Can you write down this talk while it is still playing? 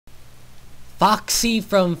Foxy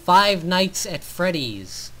from Five Nights at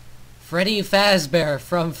Freddy's. Freddy Fazbear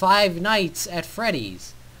from Five Nights at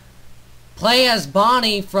Freddy's. Play as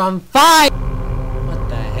Bonnie from Five... What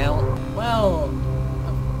the hell? Well,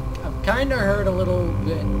 I've kind of heard a little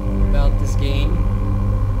bit about this game.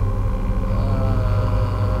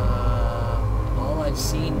 All I've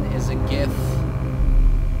seen is a GIF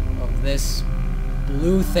of this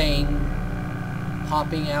blue thing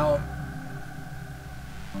popping out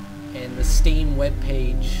in the Steam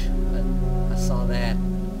webpage. I saw that.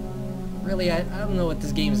 Really, I don't know what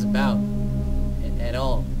this game is about at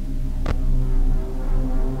all.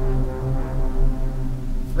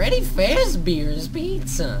 Freddy Fazbear's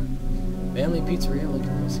Pizza. Family Pizzeria looking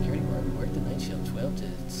for a security guard. Work the night shift 12 to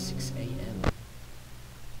 6 a.m.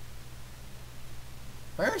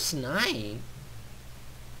 First night?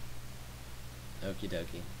 Okie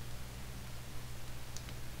dokie.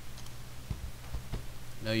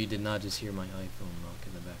 No, you did not just hear my iPhone knock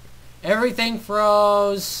in the back. Everything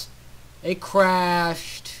froze. It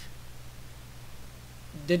crashed.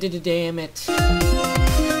 Damn it.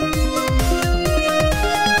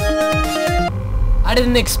 I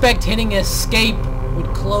didn't expect hitting escape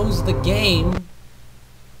would close the game.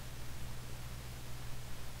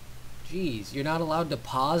 Jeez, you're not allowed to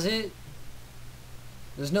pause it?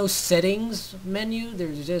 There's no settings menu,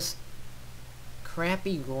 there's just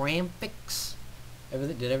crappy graphics.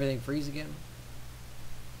 Did everything freeze again?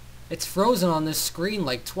 It's frozen on this screen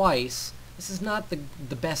like twice. This is not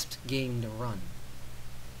the best game to run.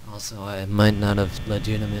 Also, I might not have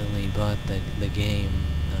legitimately bought the game.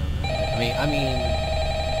 I mean,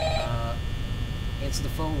 answer the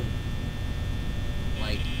phone.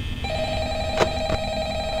 Like,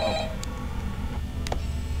 oh.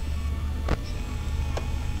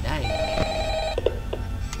 Dang.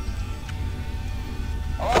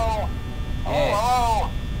 Hello? Hey. Hello?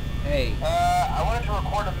 Hey. I wanted to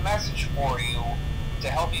record a message for you to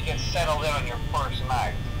help you get settled in on your first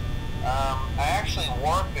night. I actually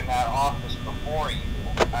worked in that office before you.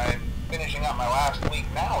 I'm finishing up my last week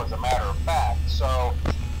now, as a matter of fact, so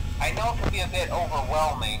I know it can be a bit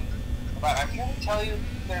overwhelming, but I'm here to tell you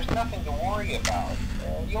there's nothing to worry about.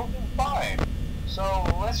 You'll do fine. So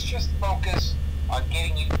let's just focus on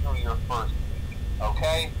getting you through your first week,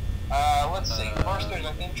 okay? Let's see. First, there's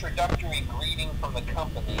an introductory greeting from the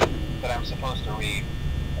company that I'm supposed to read.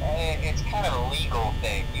 It's kind of a legal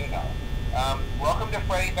thing, you know. Welcome to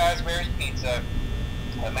Freddy Fazbear's Pizza,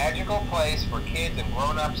 a magical place for kids and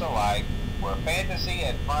grown-ups alike, where fantasy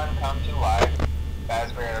and fun come to life.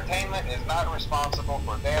 Fazbear Entertainment is not responsible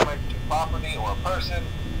for damage to property or person.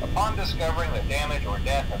 Upon discovering that damage or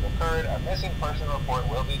death has occurred, a missing person report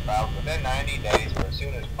will be filed within 90 days or as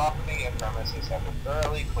soon as property and premises have been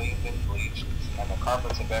thoroughly cleaned and bleached and the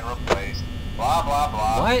carpets have been replaced. Blah, blah,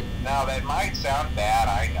 blah. What? Now, that might sound bad,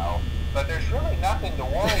 I know, but there's really nothing to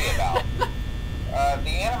worry about. The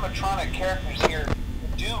animatronic characters here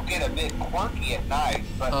do get a bit quirky at night,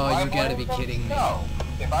 but oh, you gotta be kidding me. No.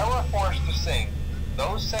 If I were forced to sing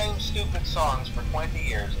those same stupid songs for 20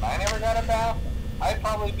 years and I never got a bath, I'd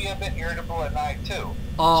probably be a bit irritable at night too.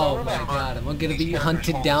 Oh so remember, my god, I'm gonna be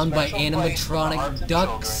hunted down by animatronic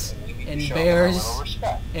ducks and bears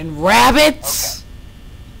and rabbits! Okay.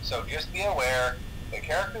 So just be aware, the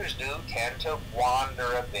characters do tend to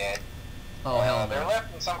wander a bit. Oh hell no. They're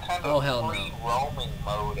left in some kind of free roaming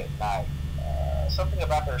mode at night. Something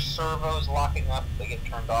about their servos locking up if they get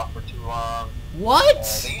turned off for too long. What?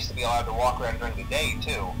 They used to be allowed to walk around during the day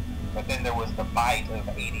too, but then there was the bite of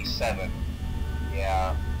 87.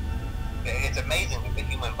 Yeah. It's amazing that the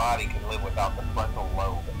human body can live without the frontal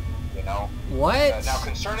lobe, you know? What? Now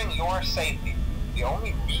concerning your safety, the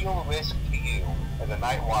only real risk to you as a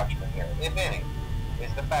night watchman here, if any,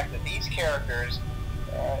 is the fact that these characters,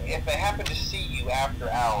 if they happen to see you after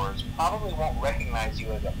hours, probably won't recognize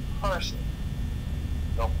you as a person.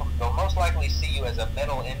 They'll most likely see you as a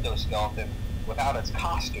metal endoskeleton without its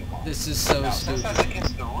costume on. This is so now, stupid. Since that's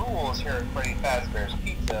against the rules here at Freddy Fazbear's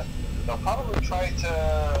Pizza, they'll probably try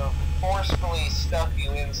to forcefully stuff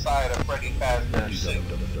you inside a Freddy Fazbear suit.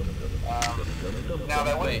 Now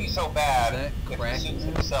that wouldn't be so bad if the suits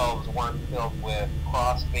themselves weren't filled with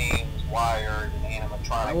cross beams, wires, and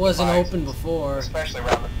animatronic I wasn't devices, open before. especially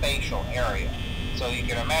around the facial area. So you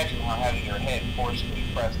can imagine how having your head forcefully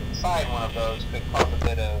pressed inside one of those could cause a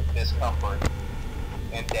bit of discomfort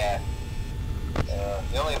and death.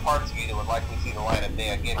 The only parts of you that would likely see the light of day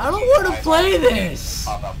again. I don't want to play this!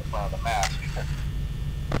 Pop out the front of the mask.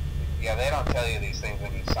 Yeah, they don't tell you these things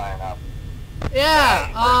when you sign up. Yeah,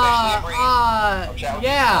 hey,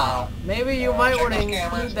 yeah, maybe you might want to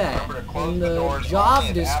include that in the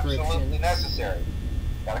job description. Necessary.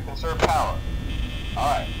 Gotta conserve power.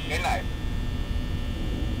 Alright, good night.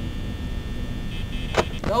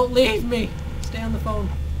 Don't leave me! Stay on the phone.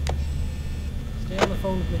 Stay on the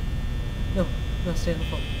phone with me. No, no, stay on the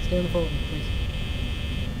phone. Stay on the phone with me, please.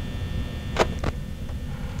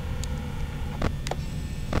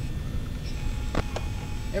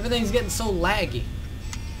 Everything's getting so laggy.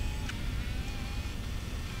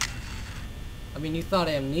 I mean, you thought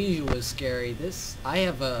Amnesia was scary. I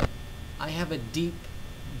have a deep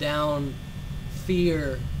down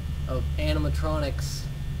fear of animatronics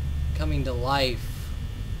coming to life.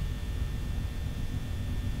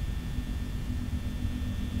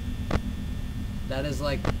 That is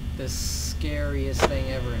like the scariest thing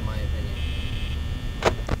ever, in my opinion.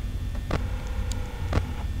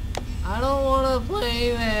 I don't want to play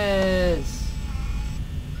this.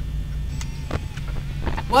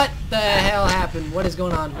 What the hell happened? What is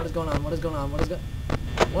going on? What is going on? What is going on? What is going?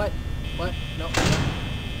 What? What? No.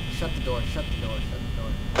 Shut the door. Shut the door. Shut the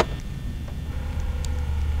door.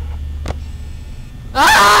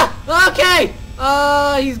 Ah! Okay.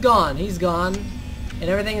 He's gone. He's gone, and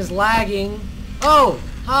everything is lagging. Oh,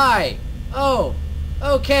 hi. Oh,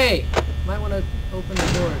 okay. Might want to open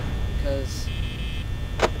the door because.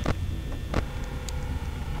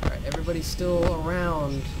 Everybody's still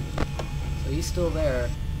around, so he's still there.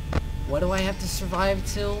 What do I have to survive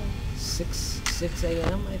till? 6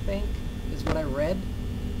 a.m. I think is what I read.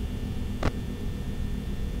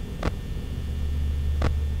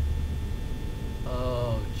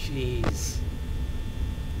 Oh, jeez.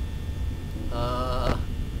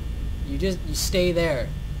 You stay there.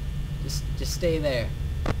 Just stay there.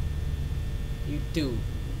 You do,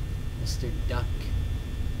 Mr. Duck.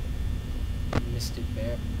 Mr.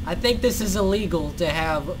 Bear. I think this is illegal to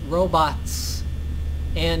have robots,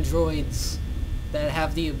 androids that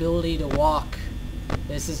have the ability to walk.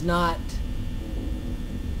 This is not.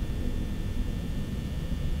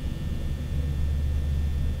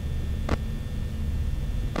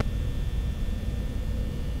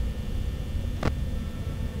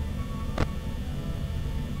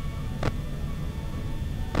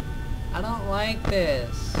 I don't like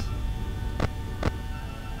this.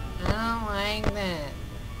 I don't like that.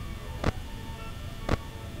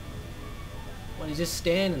 What, he's just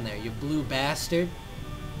standing there, you blue bastard.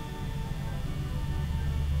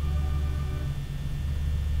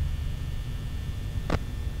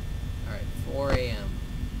 Alright, 4 a.m.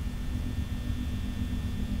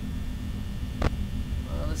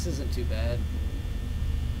 Well, this isn't too bad.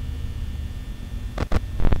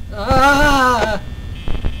 Ah!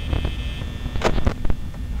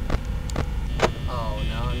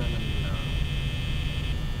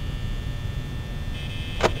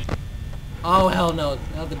 Oh, hell no.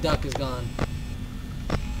 Now the duck is gone.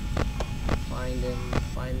 Find him.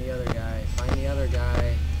 Find the other guy. Find the other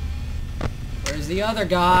guy. Where's the other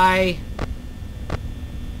guy?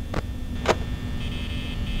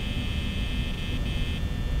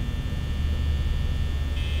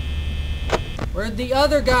 Where'd the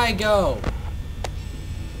other guy go?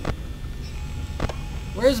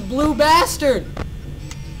 Where's Blue Bastard?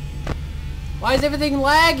 Why is everything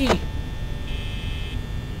laggy?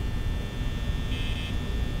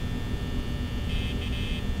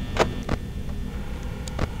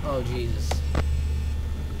 Oh, Jesus.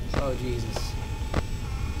 Oh, Jesus.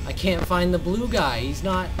 I can't find the blue guy. He's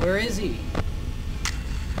not... Where is he?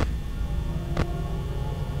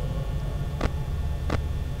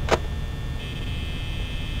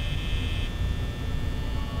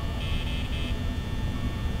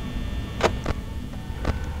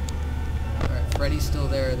 Alright, Freddy's still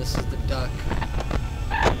there. This is the duck.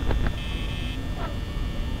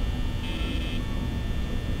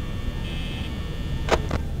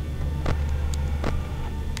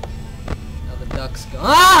 Duck's gone.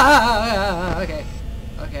 Ah! Okay.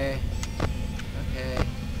 Okay. Okay.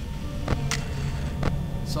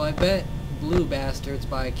 So I bet Blue Bastard's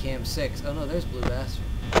by Camp 6. Oh no, there's Blue Bastard.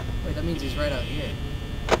 Wait, that means he's right out here.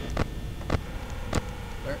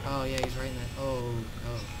 Where? Oh yeah, he's right in that. Oh,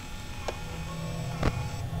 oh.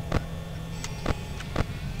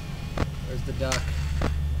 Where's the duck?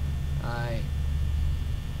 Hi.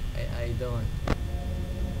 Hey, how you doing?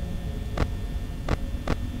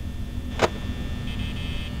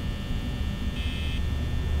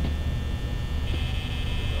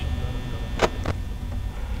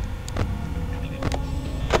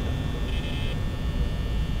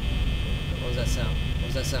 What was that sound? What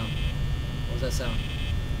was that sound? What was that sound?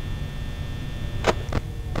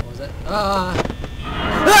 What was that?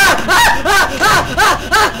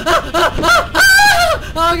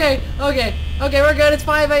 Okay, okay, okay, we're good. It's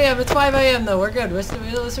 5 a.m. It's 5 a.m. though. We're good. We're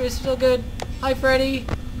still good. Hi, Freddy.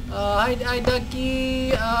 Hi, Ducky.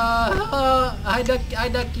 Hi,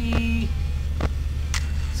 Ducky.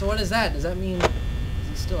 So what is that? Does that mean is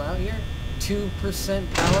he still out here?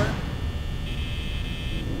 2% power.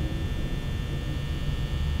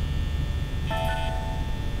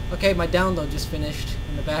 Okay, my download just finished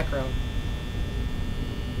in the background.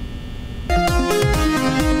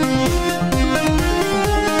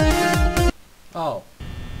 Oh.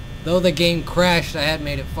 Though the game crashed, I had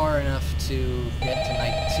made it far enough to get to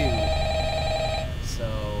night 2. So,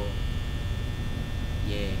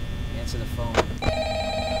 yeah. Answer the phone.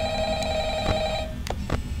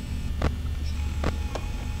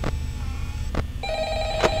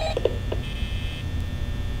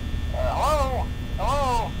 Hello?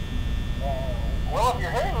 Hello? Well, if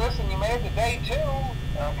you're hearing this and you made it to day 2,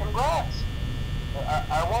 congrats.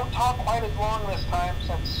 I won't talk quite as long this time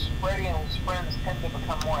since Freddy and his friends tend to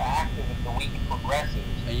become more active as the week progresses.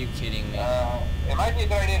 Are you kidding me? It might be a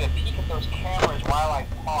good idea to peek at those cameras while I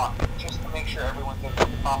talk, just to make sure everyone's in the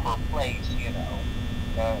proper place, you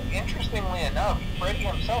know. Interestingly enough, Freddy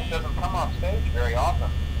himself doesn't come off stage very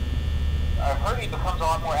often. I've heard he becomes a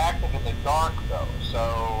lot more active in the dark, though,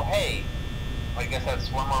 so hey, I guess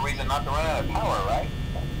that's one more reason not to run out of power, right?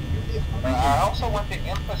 I also want to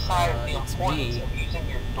emphasize the importance of using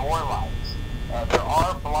your door lights. There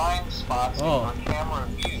are blind spots in your camera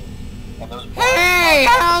view, and those hey,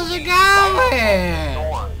 how's it going?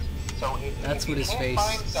 Doors. So that's what his face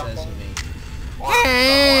says to me.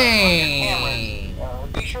 Hey!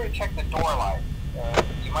 Be sure to check the door light.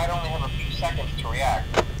 You might only have a few seconds to react.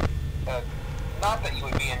 Not that you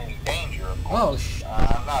would be in any danger, of course.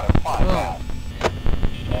 I'm not implying that.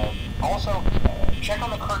 Also, check on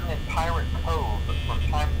the curtain in Pirate Cove from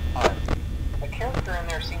time to time. The character in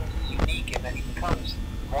there seems unique in that he becomes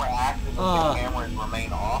more active if the cameras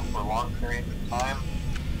remain off for long periods of time.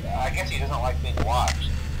 I guess he doesn't like being watched.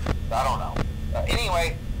 I don't know.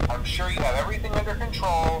 Anyway, I'm sure you have everything under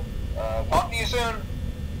control. Talk to you soon.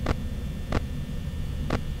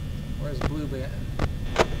 Where's Blue guy?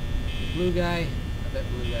 Blue guy? I bet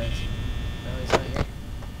Blue guy's. No, he's not here.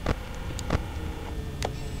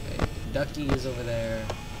 Okay, Ducky is over there.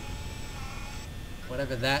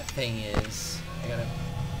 Whatever that thing is. I gotta...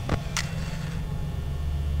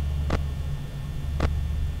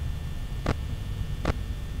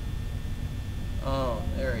 Oh,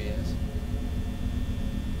 there he is.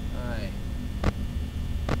 Hi.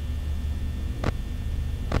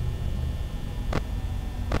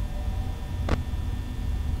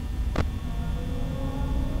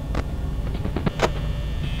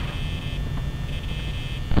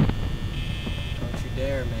 Don't you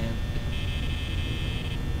dare, man.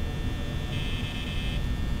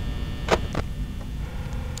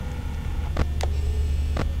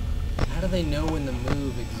 How do they know when to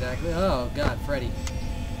move exactly? Oh god, Freddy.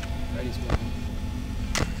 Freddy's moving.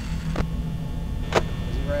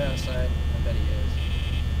 Is he right outside? I bet he is.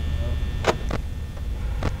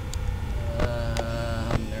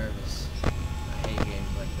 Oh. I'm nervous. I hate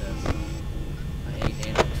games like this. I hate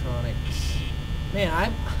animatronics. Man,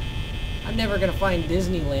 I'm never gonna find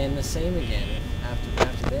Disneyland the same again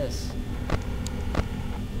after this.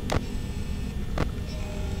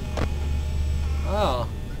 Oh,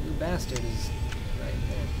 you bastard is right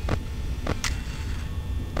there.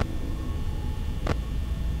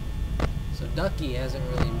 So Ducky hasn't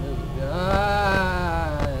really moved.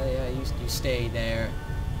 Yeah, you stay there.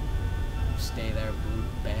 You stay there, blue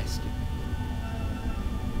bastard.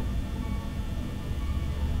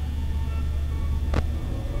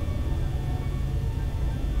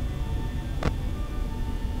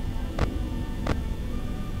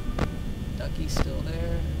 Ducky's still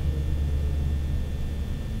there.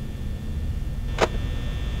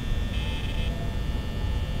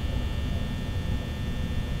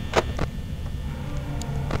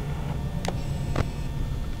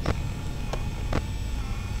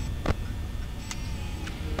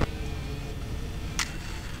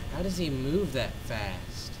 How does he move that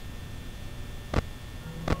fast?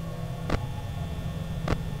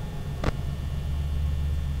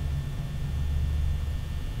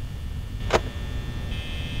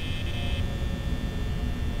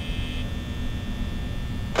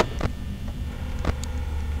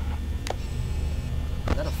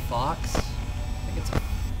 Is that a fox? I think it's a... or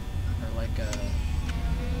like a...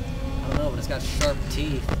 I don't know, but it's got sharp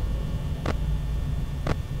teeth.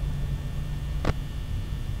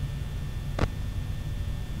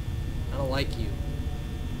 Like you.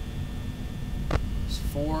 There's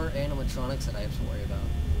 4 animatronics that I have to worry about.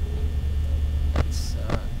 That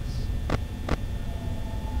sucks.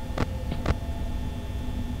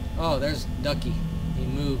 Oh, there's Ducky. He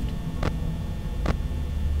moved.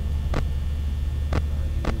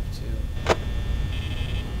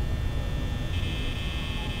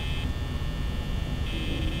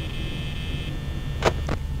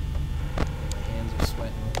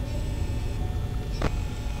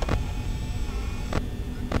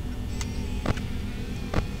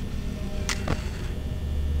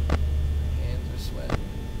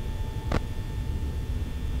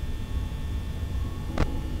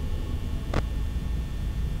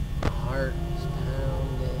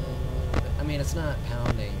 mean, it's not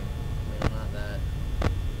pounding. I mean, I'm not that.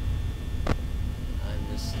 I'm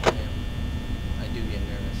just, I do get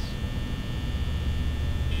nervous.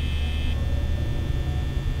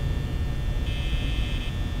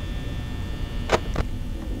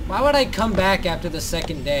 Why would I come back after the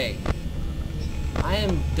second day? I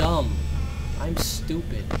am dumb. I'm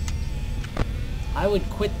stupid. I would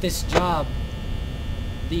quit this job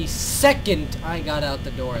the second I got out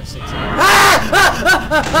the door at 6 a.m.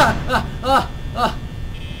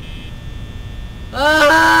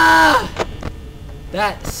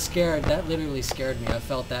 That literally scared me. I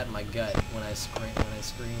felt that in my gut when I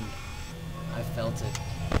screamed. I felt it.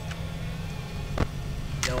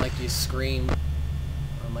 You know, like you scream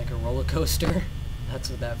on like a roller coaster? That's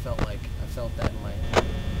what that felt like. I felt that in my gut.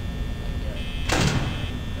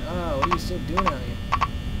 Oh, what are you still doing out here?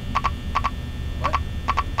 What?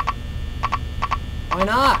 Why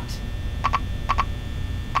not?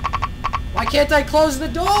 Why can't I close the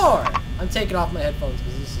door? I'm taking off my headphones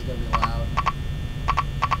because this is going to be loud.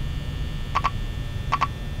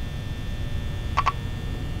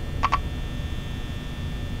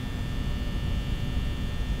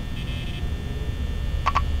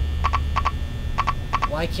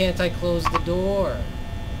 Why can't I close the door?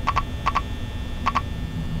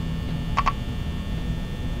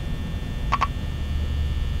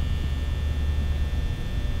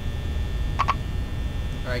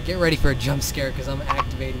 Alright, get ready for a jump scare because I'm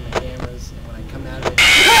activating the cameras and when I come out of it...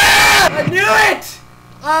 I knew it!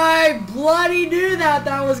 I bloody knew that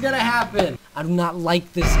was gonna happen! I do not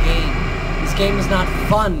like this game. This game is not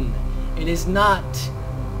fun. It is not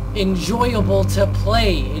enjoyable to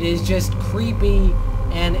play. It is just creepy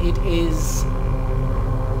and it is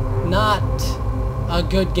not a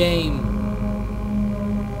good game.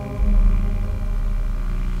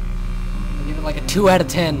 I give it like a 2 out of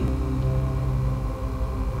 10.